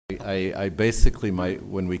I basically,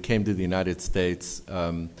 when we came to the United States,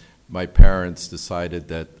 my parents decided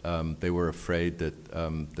that they were afraid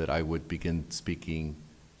that I would begin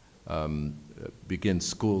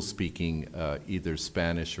school speaking either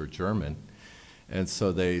Spanish or German. And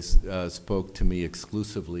so they spoke to me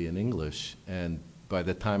exclusively in English. And by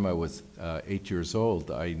the time I was 8 years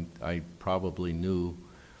old, I probably knew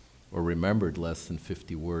or remembered less than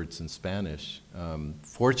 50 words in Spanish.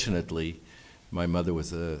 Fortunately, my mother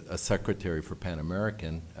was a secretary for Pan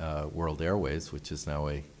American World Airways, which is now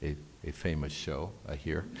a famous show, I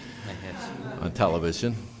hear, on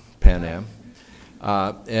television, Pan Am.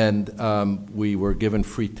 And we were given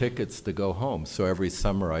free tickets to go home. So every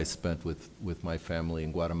summer I spent with my family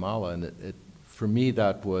in Guatemala. And for me,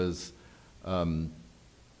 that was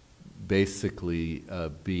basically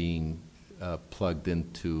being plugged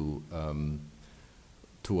into a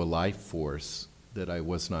life force that I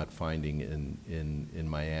was not finding in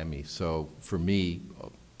Miami. So for me,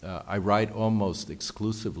 I write almost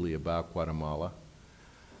exclusively about Guatemala.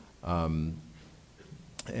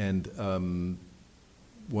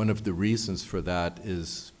 One of the reasons for that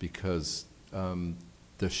is because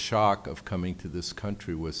the shock of coming to this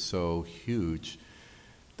country was so huge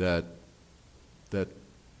that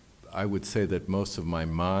I would say that most of my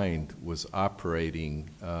mind was operating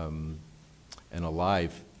and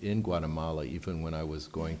alive in Guatemala, even when I was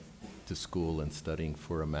going to school and studying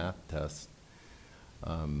for a math test.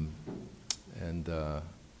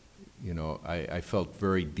 You know, I felt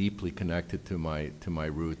very deeply connected to my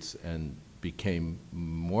roots, and became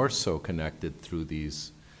more so connected through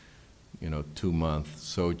these, 2-month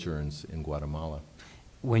sojourns in Guatemala.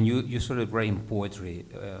 When you started writing poetry,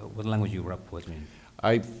 what language you write poetry in?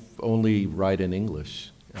 I only write in English,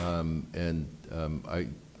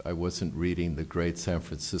 I wasn't reading the great San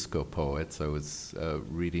Francisco poets. I was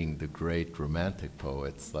reading the great romantic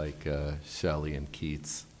poets like Shelley and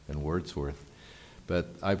Keats and Wordsworth. But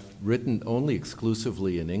I've written only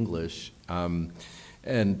exclusively in English.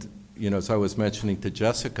 As I was mentioning to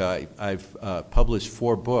Jessica, I've published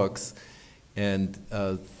 4 books, and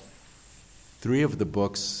 3 of the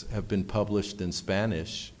books have been published in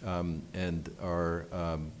Spanish and are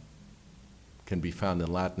can be found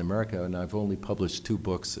in Latin America, and I've only published 2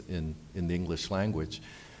 books in the English language.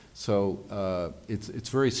 So it's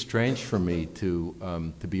very strange for me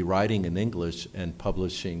to be writing in English and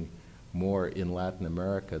publishing more in Latin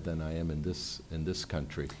America than I am in this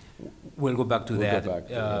country. We'll go back to that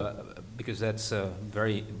because that's a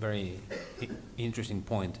very, very interesting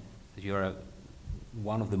point. That you are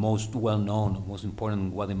one of the most well-known, most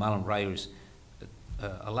important Guatemalan writers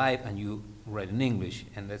alive, and you write in English,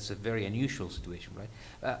 and that's a very unusual situation,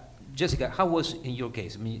 right? Jessica, how was in your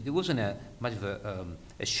case? I mean, it wasn't much of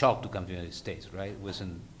a shock to come to the United States, right? It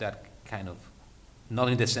wasn't that kind of, not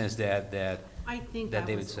in the sense that I think that I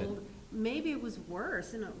David was said. old. Maybe it was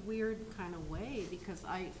worse in a weird kind of way, because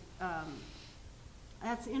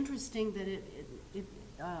that's interesting that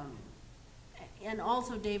and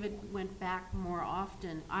also David went back more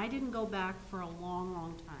often. I didn't go back for a long,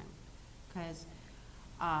 long time, because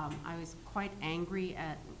I was quite angry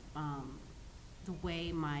at the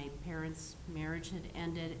way my parents' marriage had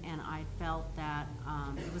ended, and I felt that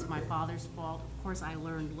it was my father's fault. Of course, I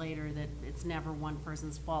learned later that it's never one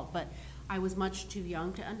person's fault, but I was much too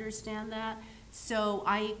young to understand that. So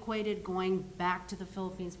I equated going back to the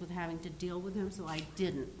Philippines with having to deal with him, so I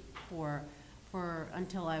didn't for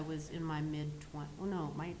until I was in my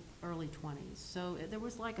my early 20s. So there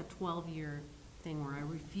was like a 12-year thing where I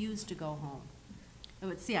refused to go home.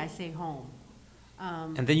 I say home.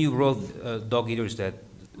 And then you wrote Dog Eaters, that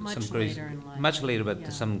Much later in life. Much later, but Yeah.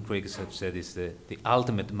 some critics have said is the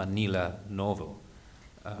ultimate Manila novel.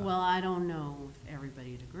 Well, I don't know if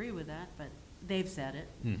everybody would agree with that, but they've said it.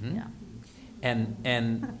 Mhm. Yeah. And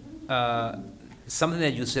something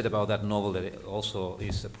that you said about that novel that also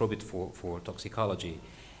is appropriate for toxicology,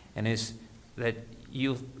 and is that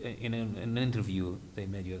you, in an interview they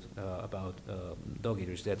made you about Dog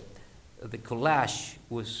Eaters, that the collage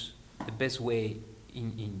was the best way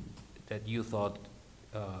in that you thought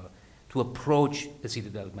to approach a city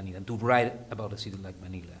like Manila, and to write about a city like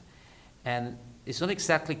Manila. And it's not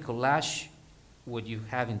exactly collage what you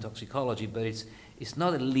have in toxicology, but it's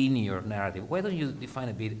not a linear narrative. Why don't you define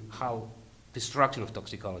a bit how the structure of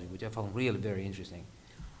toxicology, which I found really very interesting?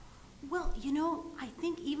 Well, I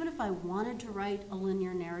think even if I wanted to write a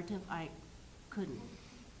linear narrative, I couldn't.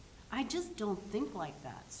 I just don't think like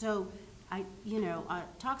that. So,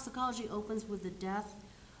 toxicology opens with the death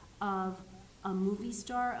of a movie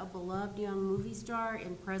star, a beloved young movie star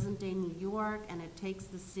in present-day New York, and it takes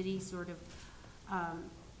the city sort of,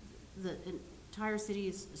 entire city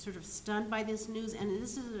is sort of stunned by this news, and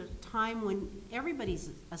this is a time when everybody's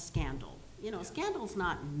a scandal. You know, scandal's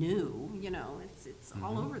not new, you know, it's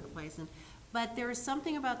all over the place. But there is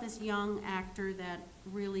something about this young actor that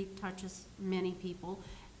really touches many people,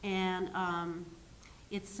 and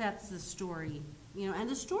it sets the story, you know, and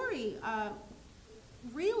the story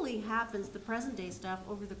really happens, the present day stuff,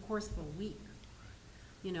 over the course of a week.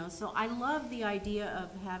 You know, so I love the idea of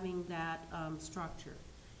having that structure,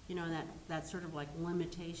 you know, that sort of like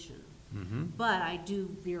limitation. But I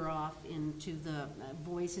do veer off into the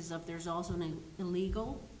voices of, there's also an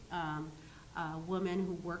illegal woman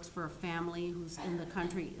who works for a family who's in the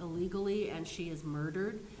country illegally, and she is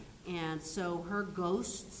murdered. And so her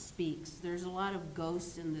ghost speaks. There's a lot of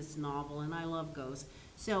ghosts in this novel, and I love ghosts.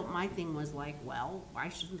 So my thing was like, well, why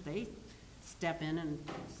shouldn't they step in and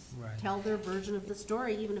tell their version of the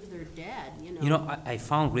story, even if they're dead, you know? You know, I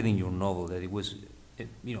found reading your novel that it was,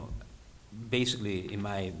 you know, basically in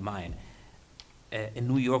my mind, a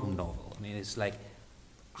New York novel. I mean, it's like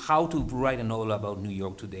how to write a novel about New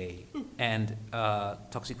York today, and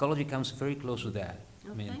Toxicology comes very close to that.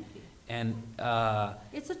 Oh, I mean, thank you. And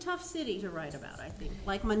it's a tough city to write about, I think,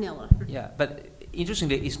 like Manila. yeah, but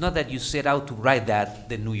interestingly, it's not that you set out to write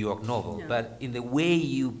the New York novel, No. but in the way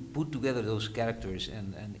you put together those characters,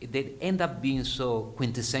 and they end up being so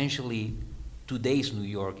quintessentially today's New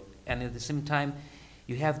York, and at the same time,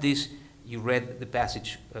 you have this. You read the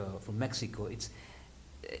passage from Mexico. It's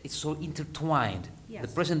so intertwined. Yes.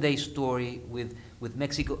 The present-day story with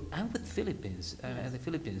Mexico and with Philippines and the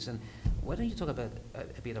Philippines. And why don't you talk about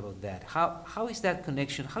a bit about that? How is that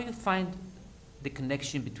connection? How you find the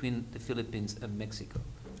connection between the Philippines and Mexico?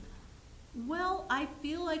 Well, I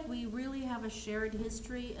feel like we really have a shared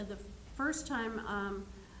history. The first time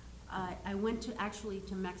I went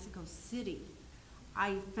to Mexico City,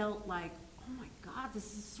 I felt like, oh my God,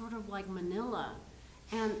 this is sort of like Manila.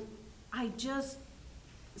 And I just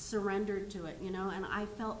surrendered to it, you know, and I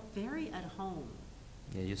felt very at home.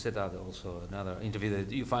 Yeah, you said that also another interview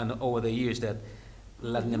that you find over the years that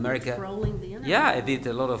Latin You were America. trolling the internet. Yeah, I did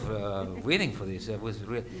a lot of reading for this. It was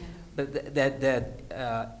real. Yeah.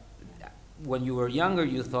 But when you were younger,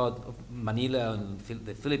 you thought of Manila and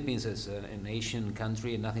the Philippines as an Asian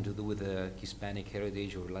country and nothing to do with the Hispanic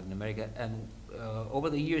heritage or Latin America. And over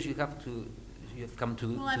the years, you have come to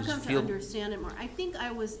Well, I've come to feel. understand it more. I think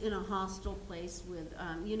I was in a hostile place with,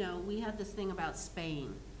 you know, we had this thing about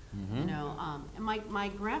Spain, you know, and my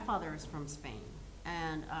grandfather is from Spain,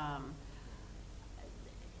 and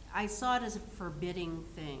I saw it as a forbidding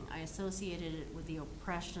thing. I associated it with the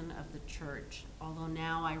oppression of the church, although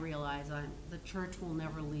now I realize the church will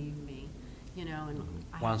never leave me, you know. And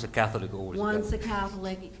Once a Catholic, always once a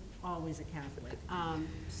Catholic, always a Catholic.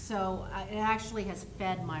 So it actually has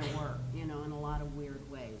fed my work, you know, in a lot of weird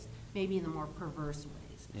ways, maybe in the more perverse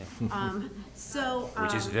ways. Yeah.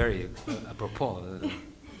 Which is very apropos.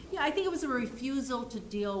 Yeah, I think it was a refusal to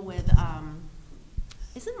deal with,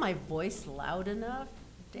 isn't my voice loud enough?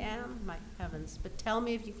 Damn, my heavens, but tell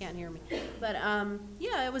me if you can't hear me. But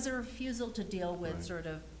yeah, it was a refusal to deal with sort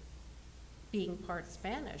of being part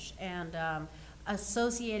Spanish and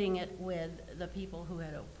associating it with the people who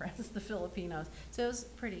had oppressed the Filipinos. So it was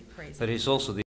pretty crazy. But it's also the